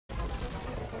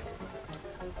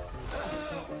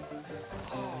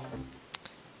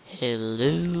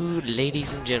Hello,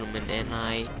 ladies and gentlemen, and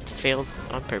I failed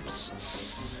on purpose.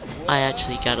 I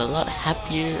actually got a lot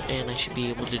happier, and I should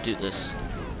be able to do this.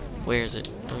 Where is it?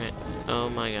 Okay. Oh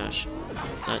my gosh.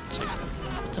 That's like,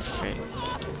 what the frick?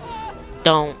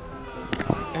 Don't.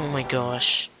 Oh my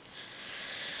gosh.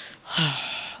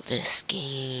 This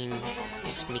game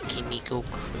is making me go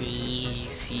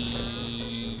crazy.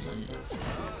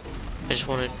 I just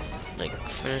want to, like,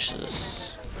 finish this.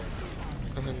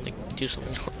 And then, like, do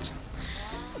something else.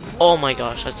 Oh my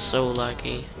gosh, that's so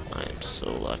lucky. I am so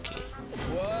lucky.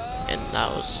 And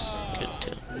that was good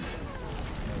too.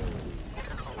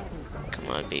 Come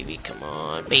on, baby. Come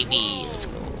on, baby. Let's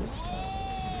go.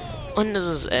 When does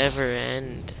this ever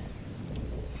end?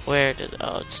 Where did...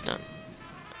 Oh, it's done.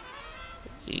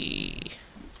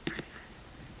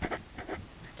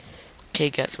 Okay,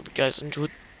 guys. Hope you guys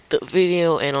enjoyed the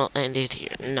video, and I'll end it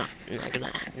here. No, I'm not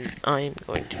gonna. I'm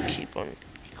going to keep on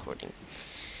recording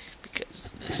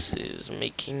because this is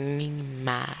making me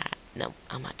mad. No,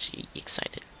 I'm actually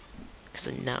excited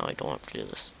because now I don't have to do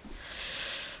this.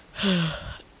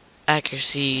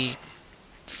 Accuracy,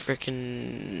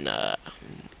 freaking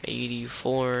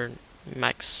 84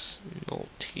 max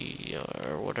multi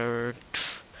or whatever.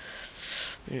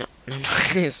 No, I'm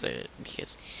not gonna say it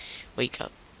because wake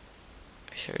up.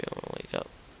 I'm sure you want to wake up.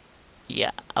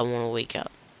 Yeah, I want to wake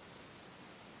up.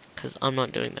 Because I'm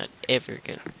not doing that ever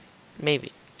again.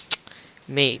 Maybe.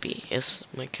 Maybe. If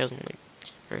my cousin, like,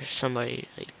 or somebody,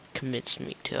 like, commits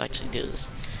me to actually do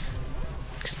this.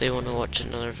 Because they want to watch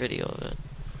another video of it.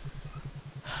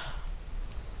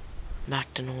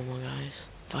 Back to normal, guys.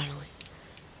 Finally.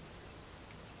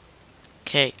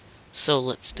 Okay, so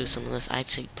let's do some of this. I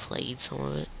actually played some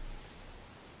of it.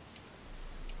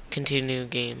 Continue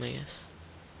game, I guess.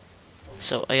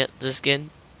 So I got this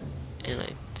skin, and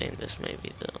I think this may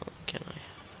be the only skin I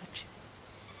have, actually.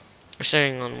 We're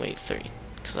starting on wave 3,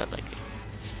 because I like it.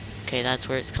 Okay, that's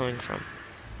where it's coming from.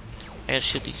 I gotta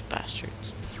shoot these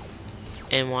bastards.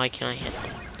 And why can't I hit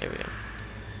them? There we go.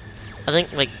 I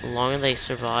think, like, the longer they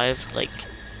survive, like,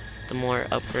 the more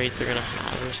upgrades they're gonna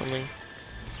have or something.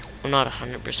 I'm not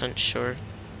 100% sure.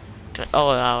 Oh,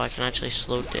 wow, I can actually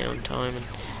slow down time and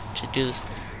should do this.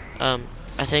 I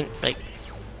think, like,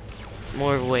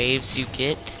 more waves you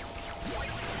get,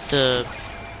 the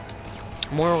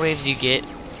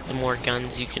more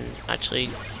guns you can actually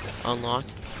unlock.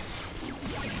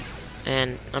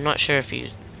 And I'm not sure if you,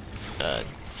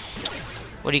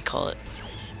 what do you call it?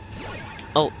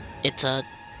 Oh, it's a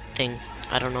thing.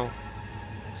 I don't know.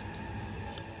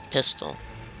 Pistol.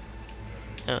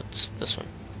 No, it's this one.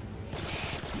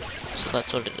 So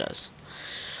that's what it does.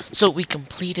 So we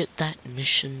completed that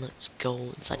mission. Let's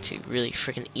go. It's actually really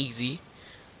freaking easy.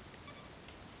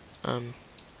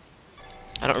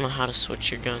 I don't know how to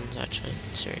switch your guns, actually.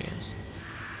 Serious.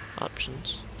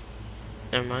 Options.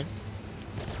 Never mind.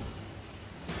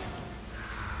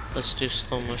 Let's do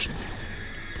slow motion.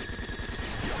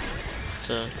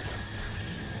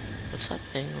 What's that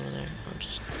thing over there? I'm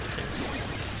just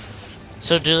thinking.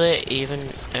 So do they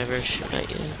even ever shoot at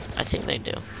you? I think they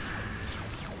do.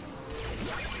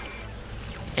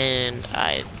 And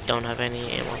I don't have any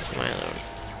ammo for my other one.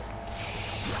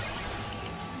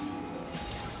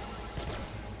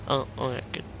 Oh, okay,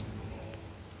 good.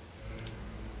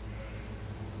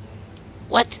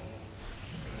 What?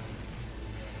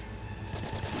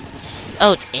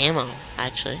 Oh, it's ammo,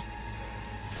 actually.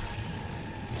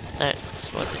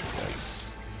 That's what it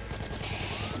does.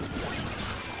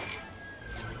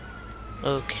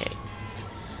 Okay.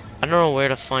 I don't know where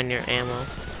to find your ammo.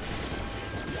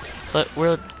 But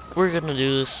we're gonna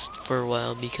do this for a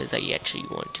while because I actually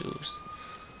want to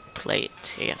play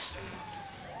it, yes.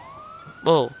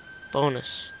 Whoa,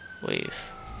 bonus wave.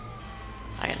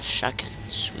 I got a shotgun,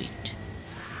 sweet.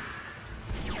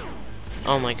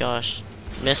 Oh my gosh,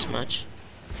 missed much.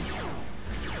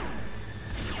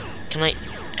 Can I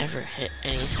ever hit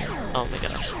anything? Oh my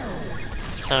gosh.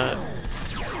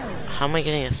 How am I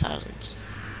getting 1,000s?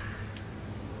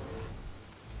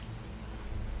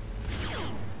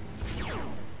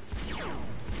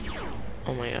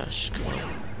 Oh my gosh, come on.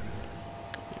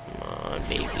 Come on,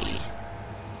 baby.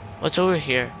 What's over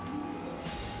here?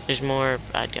 There's more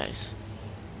bad guys.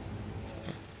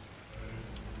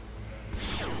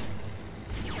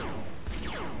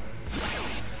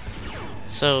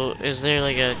 So, is there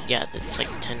like a... Yeah, it's like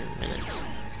 10 minutes.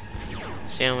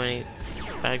 See how many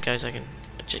bad guys I can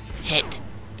actually hit.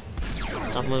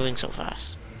 Stop moving so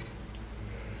fast.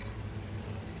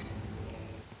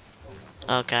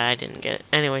 Okay, I didn't get it.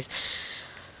 Anyways.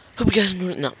 Hope you guys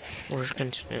know. No, we're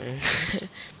continuing.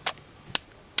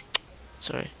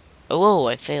 Sorry. Oh, whoa,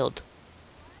 I failed.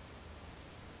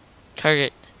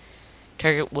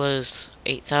 Target was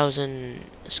 8,000,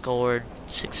 scored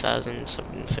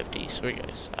 6,750. Sorry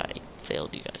guys, I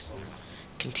failed you guys.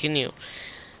 Continue.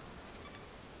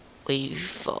 Wave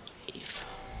 5.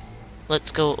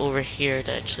 Let's go over here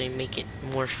to actually make it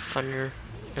more funner.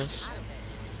 Yes.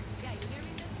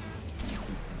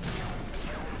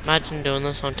 Imagine doing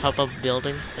this on top of a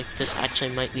building. Like, this actually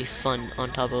might be fun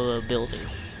on top of a building.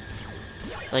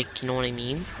 Like, you know what I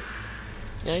mean?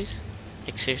 Guys?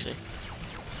 Like, seriously.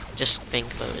 Just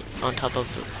think about it. On top of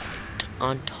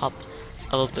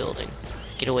a building.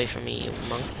 Get away from me, you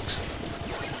monks.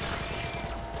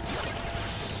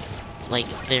 Like,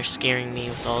 they're scaring me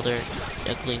with all their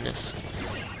ugliness.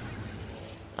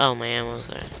 Oh, my ammo's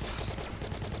there.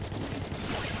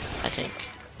 I think.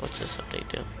 What's this update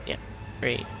do? Yeah.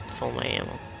 Great. Full my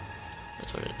ammo.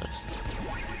 That's what it does.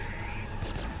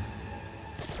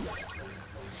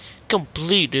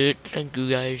 Completed. Thank you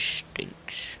guys.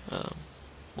 Thanks.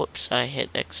 Whoops, I hit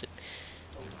exit.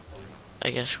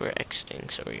 I guess we're exiting,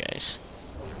 sorry guys.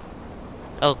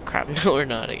 Oh crap, no we're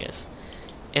not, I guess.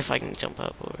 If I can jump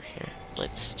up over here.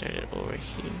 Let's start it over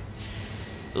here.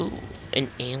 Ooh,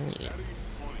 an alien.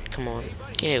 Come on,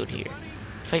 get out here.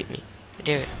 Fight me. I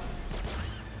dare it.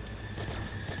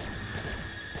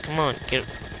 Come on, get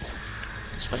it.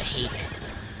 That's what I hate.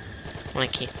 When I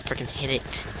can't freaking hit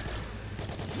it.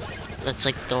 That's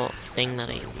like the thing that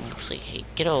I mostly hate.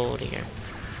 Get over here.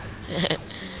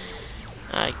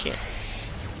 I can't.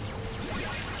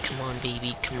 Come on,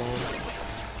 baby, come on.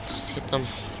 Just hit them.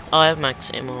 Oh, I have max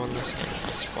ammo on this gun.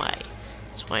 That's why.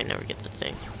 That's why I never get the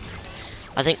thing.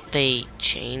 I think they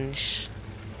changed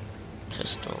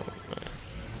pistol.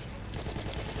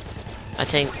 I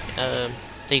think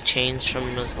they changed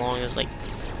from as long as like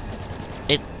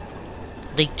it.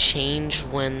 They change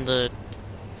when the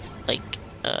like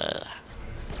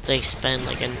they spend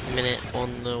like a minute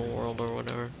on the world or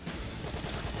whatever.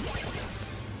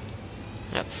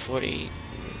 At 40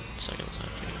 seconds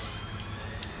after this.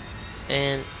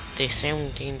 And they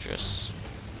sound dangerous.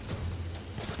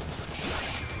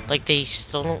 Like they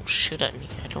still don't shoot at me.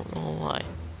 I don't know why.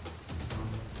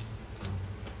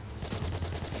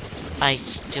 I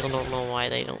still don't know why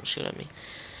they don't shoot at me.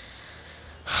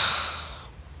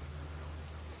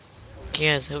 Okay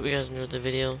guys, hope you guys enjoyed the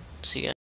video. See you guys.